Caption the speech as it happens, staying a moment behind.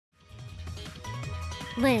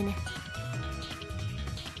Linne.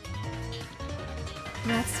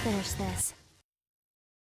 Let's finish this.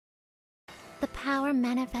 The power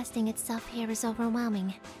manifesting itself here is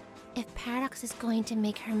overwhelming. If Paradox is going to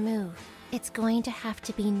make her move, it's going to have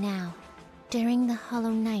to be now, during the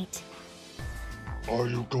Hollow Night. Are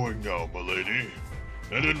you going now, milady?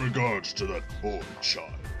 And in regards to that boy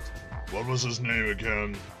child, what was his name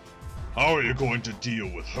again? How are you going to deal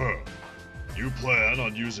with her? You plan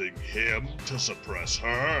on using him to suppress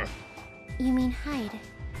her? You mean Hyde?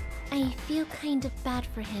 I feel kind of bad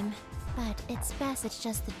for him, but it's best it's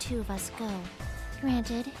just the two of us go.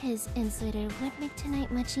 Granted, his insulator would make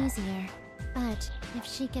tonight much easier, but if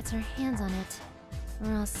she gets her hands on it,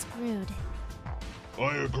 we're all screwed.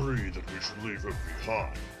 I agree that we should leave him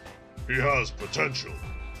behind. He has potential,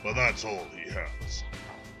 but that's all he has.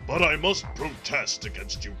 But I must protest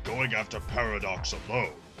against you going after Paradox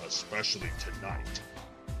alone, especially tonight.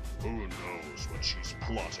 Who knows what she's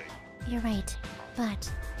plotting? You're right,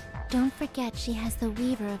 but don't forget she has the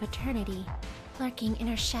Weaver of Eternity lurking in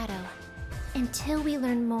her shadow. Until we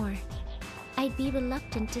learn more, I'd be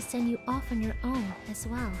reluctant to send you off on your own as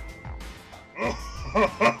well.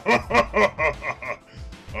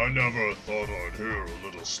 I never thought I'd hear a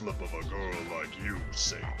little slip of a girl like you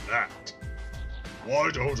say that.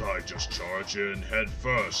 Why don't I just charge in head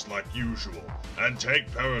first like usual and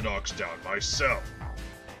take Paradox down myself?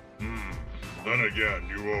 Then again,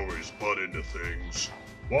 you always butt into things.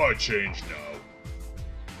 Why change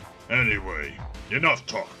now? Anyway, enough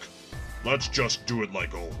talk. Let's just do it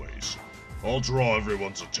like always. I'll draw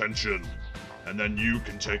everyone's attention, and then you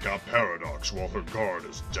can take out Paradox while her guard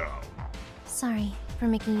is down. Sorry for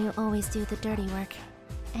making you always do the dirty work.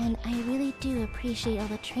 And I really do appreciate all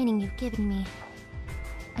the training you've given me.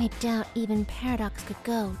 I doubt even Paradox could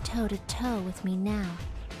go toe-to-toe with me now.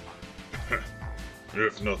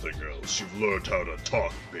 If nothing else, you've learned how to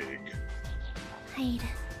talk big. Hyde,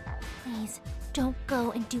 please, don't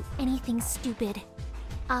go and do anything stupid.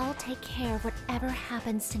 I'll take care of whatever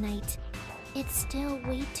happens tonight. It's still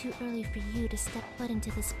way too early for you to step foot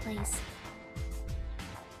into this place.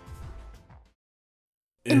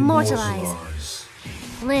 Immortalize.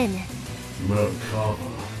 Linne. Merkava.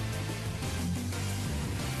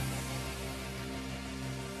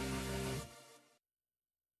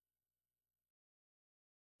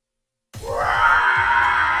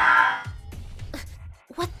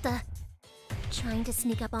 What the? Trying to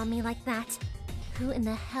sneak up on me like that? Who in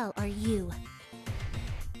the hell are you?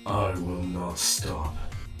 I will not stop.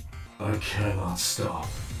 I cannot stop.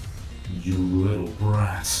 You little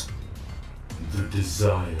brat. The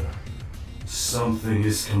desire. Something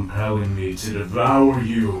is compelling me to devour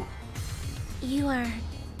you. You are...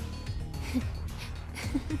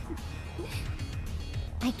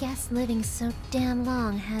 I guess living so damn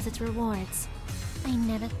long has its rewards. I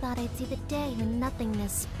never thought I'd see the day when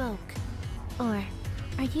nothingness spoke. Or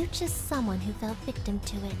are you just someone who fell victim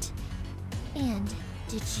to it? And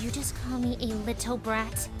did you just call me a little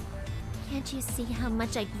brat? Can't you see how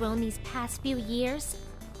much I've grown these past few years?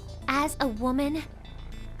 As a woman?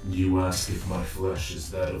 You ask if my flesh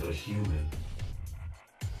is that of a human.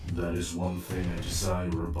 That is one thing I desire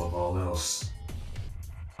above all else.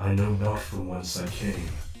 I know not from whence I came,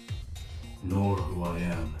 nor who I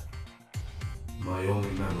am. My only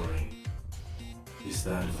memory is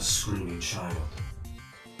that of a screaming child.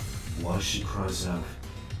 Why she cries out,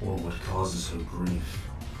 or what causes her grief,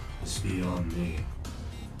 is beyond me.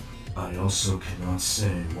 I also cannot say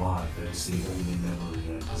why that is the only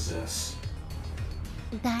memory I possess.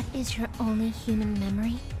 That is your only human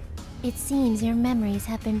memory? It seems your memories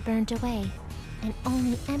have been burned away, and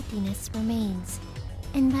only emptiness remains.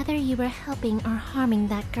 And whether you were helping or harming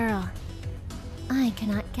that girl, I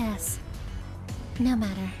cannot guess. No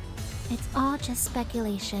matter. It's all just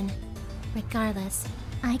speculation. Regardless,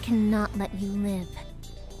 I cannot let you live.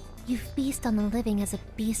 You feast on the living as a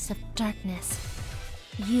beast of darkness.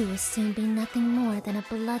 You will soon be nothing more than a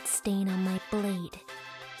blood stain on my blade.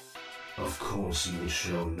 Of course you will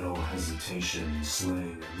show no hesitation in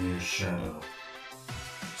slaying a mere shadow.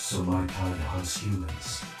 So my kind hunts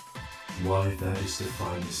humans. Why that is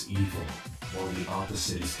defined as evil, while the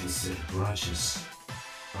opposite is considered righteous,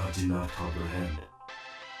 I do not comprehend.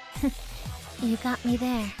 You got me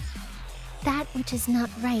there. That which is not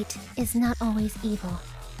right is not always evil.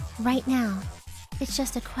 Right now, it's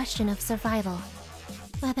just a question of survival.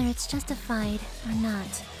 Whether it's justified or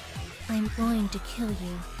not, I'm going to kill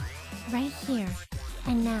you. Right here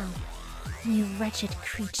and now, you wretched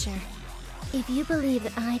creature. If you believe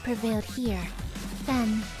that I prevailed here,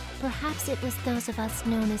 then perhaps it was those of us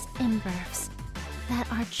known as Inbirths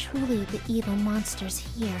that are truly the evil monsters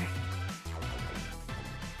here.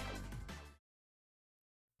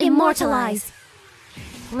 Immortalize!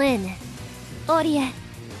 Linne. Orie.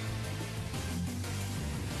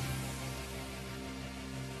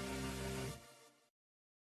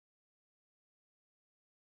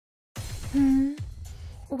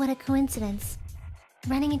 What a coincidence.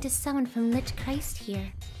 Running into someone from Lich Christ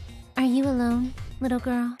here. Are you alone, little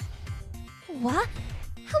girl? What?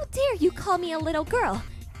 How dare you call me a little girl?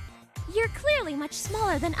 You're clearly much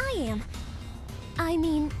smaller than I am. I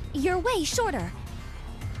mean, you're way shorter.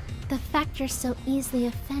 The fact you're so easily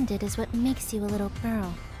offended is what makes you a little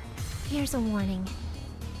girl. Here's a warning.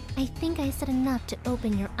 I think I said enough to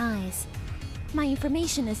open your eyes. My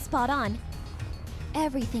information is spot on.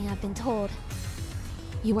 Everything I've been told.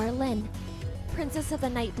 You are Linne, Princess of the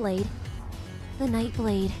Nightblade. The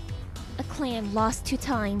Nightblade, a clan lost to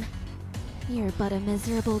time. You're but a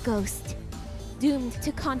miserable ghost, doomed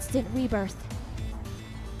to constant rebirth.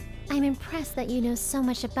 I'm impressed that you know so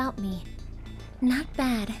much about me. Not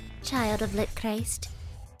bad, child of Lit Christ.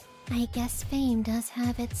 I guess fame does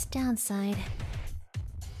have its downside.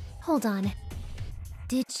 Hold on.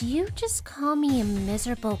 Did you just call me a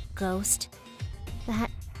miserable ghost?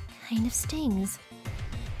 That kind of stings.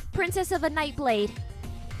 Princess of the Nightblade,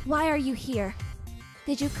 why are you here?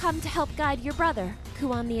 Did you come to help guide your brother,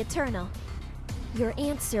 Kuan the Eternal? Your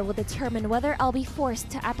answer will determine whether I'll be forced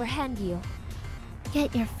to apprehend you.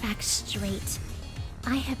 Get your facts straight.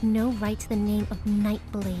 I have no right to the name of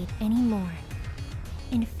Nightblade anymore.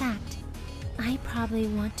 In fact, I probably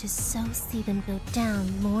want to so see them go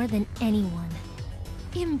down more than anyone.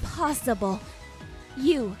 Impossible!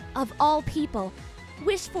 You, of all people,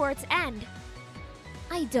 wish for its end.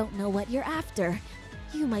 I don't know what you're after.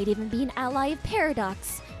 You might even be an ally of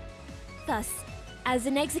Paradox. Thus, as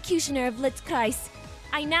an executioner of Lit Christ,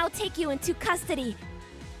 I now take you into custody.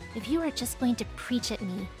 If you are just going to preach at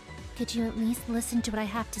me, could you at least listen to what I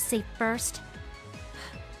have to say first?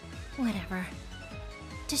 Whatever.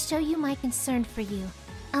 To show you my concern for you,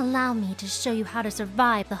 allow me to show you how to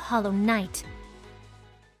survive the Hollow Night.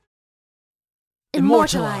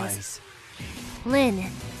 Immortalize! Linne.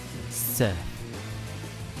 Seth.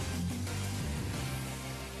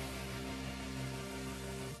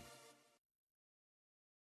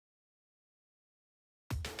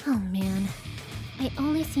 Oh man. I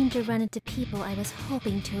only seem to run into people I was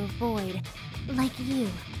hoping to avoid. Like you,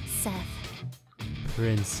 Seth.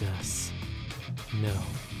 Princess. No.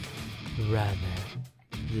 Rather,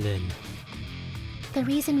 Linne. The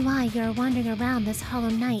reason why you're wandering around this Hollow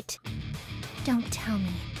Night. Don't tell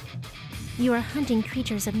me. You are hunting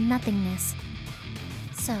creatures of nothingness.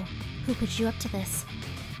 So, who put you up to this?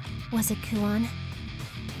 Was it Kuan?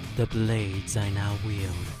 The blades I now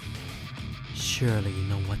wield. Surely you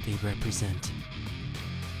know what they represent.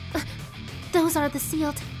 Those are the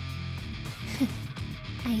sealed...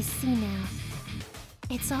 I see now.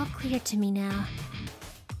 It's all clear to me now.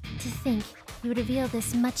 To think you would reveal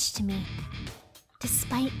this much to me.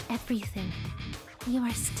 Despite everything, you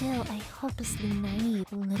are still a hopelessly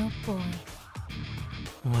naive little boy.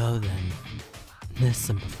 Well then, this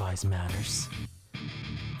simplifies matters.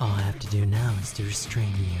 All I have to do now is to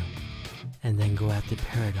restrain you, and then go after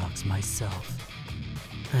Paradox myself.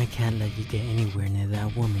 I can't let you get anywhere near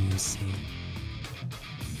that woman, you see.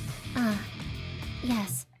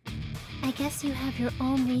 Yes. I guess you have your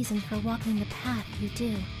own reasons for walking the path you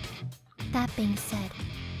do. That being said,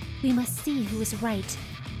 we must see who is right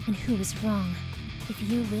and who is wrong. If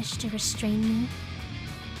you wish to restrain me,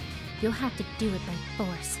 you'll have to do it by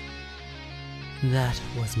force. That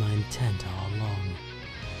was my intent all along,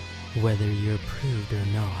 whether you're approved or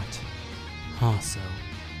not. Also,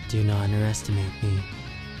 do not underestimate me.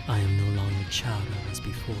 I am no longer a child I was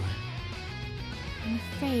before. I'm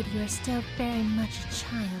afraid you are still very much a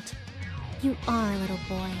child. You are a little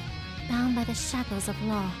boy, bound by the shackles of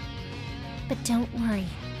law. But don't worry.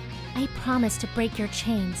 I promise to break your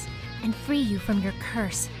chains and free you from your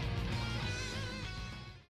curse.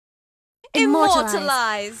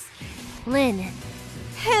 Immortalize! Linne.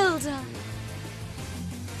 Hilda!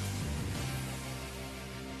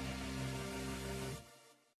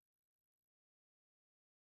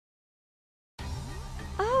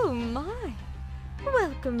 Oh my!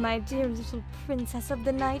 Welcome, my dear little princess of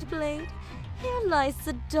the Nightblade. Here lies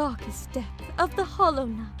the darkest depth of the Hollow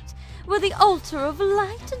Night, where the altar of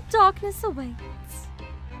light and darkness awaits.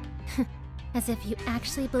 As if you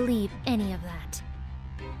actually believe any of that.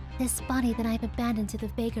 This body that I've abandoned to the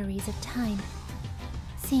vagaries of time,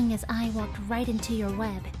 seeing as I walked right into your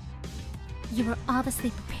web. You were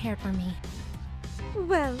obviously prepared for me.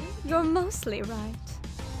 Well, you're mostly right.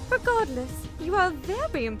 Regardless, you are a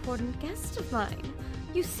very important guest of mine.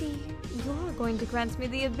 You see, you're going to grant me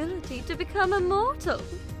the ability to become immortal.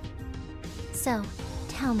 So,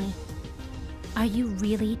 tell me, are you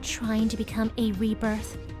really trying to become a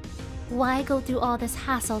rebirth? Why go through all this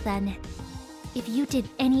hassle then? If you did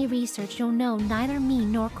any research, you'll know neither me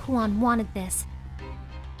nor Kuon wanted this.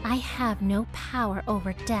 I have no power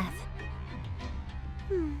over death.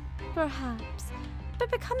 Perhaps.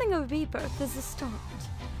 But becoming a rebirth is a start.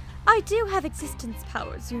 I do have existence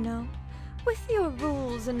powers, you know. With your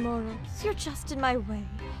rules and morals, you're just in my way.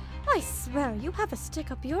 I swear you have a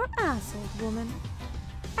stick up your ass, old woman.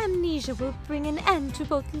 Amnesia will bring an end to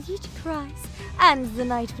both Leech Cries and the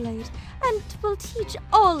Nightblade, and will teach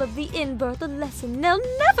all of the Inbirth a lesson they'll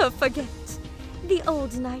never forget. The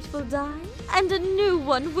old night will die, and a new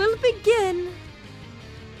one will begin.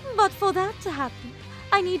 But for that to happen,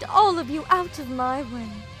 I need all of you out of my way.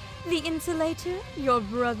 The Insulator, your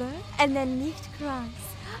brother, and then Leech Cries.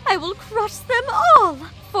 I will crush them all,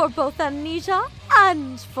 for both Amnesia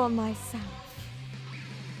and for myself.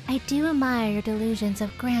 I do admire your delusions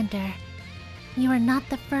of grandeur. You are not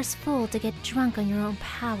the first fool to get drunk on your own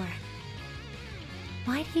power.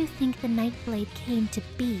 Why do you think the Nightblade came to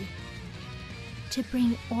be? To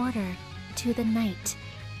bring order to the night.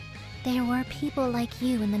 There were people like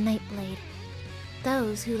you in the Nightblade.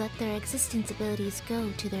 Those who let their existence abilities go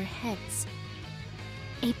to their heads.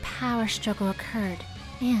 A power struggle occurred,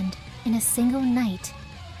 and in a single night,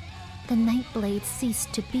 the Nightblade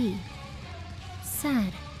ceased to be.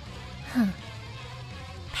 Sad. Huh.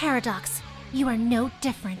 Paradox, you are no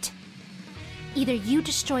different. Either you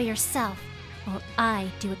destroy yourself, or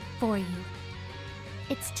I do it for you.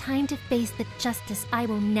 It's time to face the justice I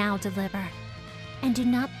will now deliver. And do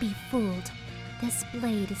not be fooled. This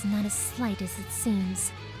blade is not as slight as it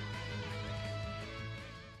seems.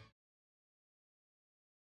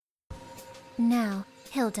 Now,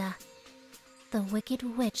 Hilda, the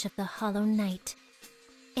Wicked Witch of the Hollow Night.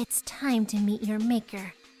 It's time to meet your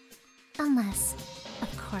maker. Unless,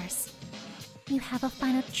 of course, you have a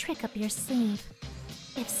final trick up your sleeve.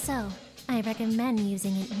 If so, I recommend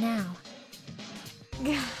using it now.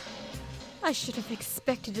 I should have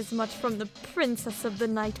expected as much from the Princess of the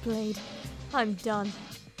Nightblade. I'm done.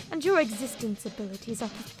 And your existence abilities are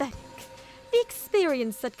pathetic. The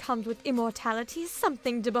experience that comes with immortality is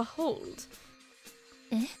something to behold.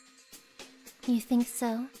 Eh? You think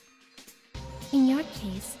so? In your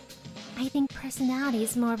case, I think personality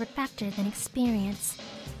is more of a factor than experience.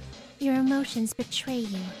 Your emotions betray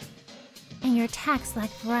you, and your attacks lack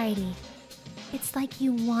variety. It's like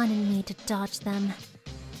you wanted me to dodge them.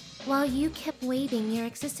 While you kept waving your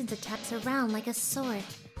existence attacks around like a sword,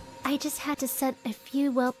 I just had to set a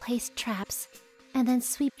few well-placed traps, and then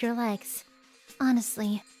sweep your legs.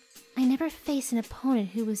 Honestly, I never faced an opponent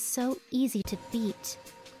who was so easy to beat.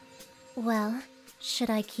 Well, should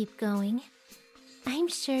I keep going? I'm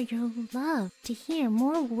sure you'll love to hear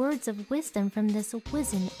more words of wisdom from this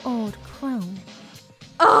wizened old crone.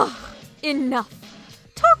 Ugh! Enough!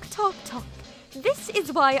 Talk, talk, talk. This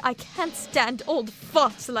is why I can't stand old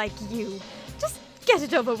farts like you. Just get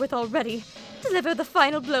it over with already. Deliver the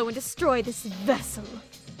final blow and destroy this vessel.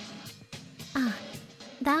 Ah,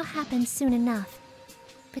 that'll happen soon enough.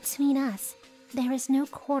 Between us, there is no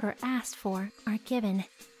quarter asked for or given.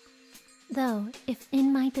 Though, if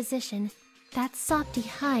in my position, that softy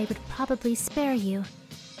hide would probably spare you.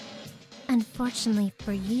 Unfortunately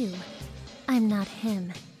for you, I'm not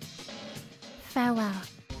him. Farewell.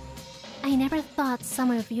 I never thought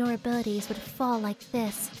some of your abilities would fall like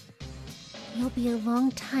this. You'll be a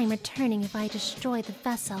long time returning if I destroy the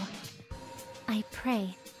vessel. I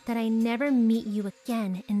pray that I never meet you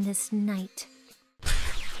again in this night.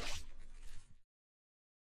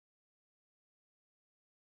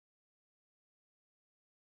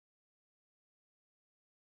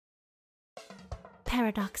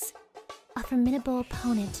 Paradox, a formidable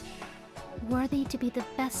opponent, worthy to be the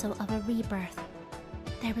vessel of a rebirth.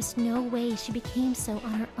 There was no way she became so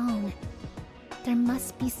on her own. There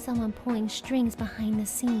must be someone pulling strings behind the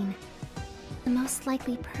scene. The most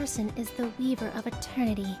likely person is the Weaver of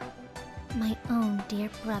Eternity, my own dear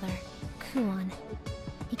brother, Kuon.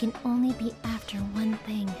 He can only be after one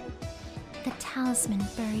thing: the talisman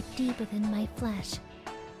buried deep within my flesh.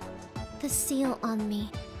 The seal on me.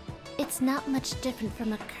 It's not much different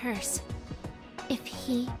from a curse. If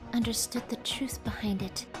he understood the truth behind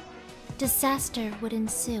it, disaster would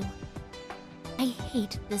ensue. I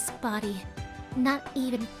hate this body. Not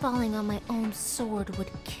even falling on my own sword would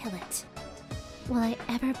kill it. Will I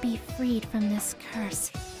ever be freed from this curse?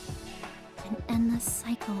 An endless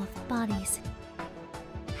cycle of bodies.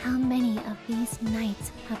 How many of these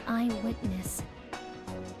nights have I witnessed?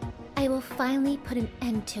 I will finally put an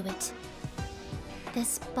end to it.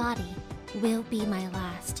 This body will be my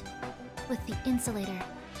last. with the insulator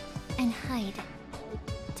and hide.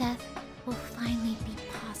 Death will finally be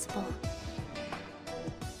possible.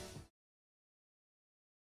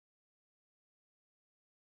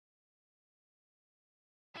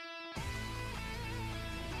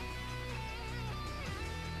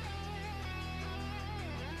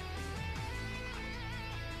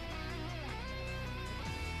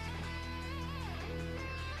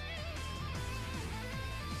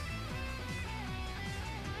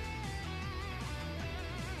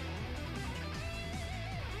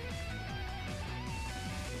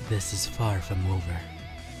 This is Far from Over.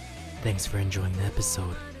 Thanks for enjoying the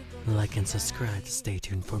episode. Like and subscribe to stay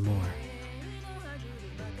tuned for more.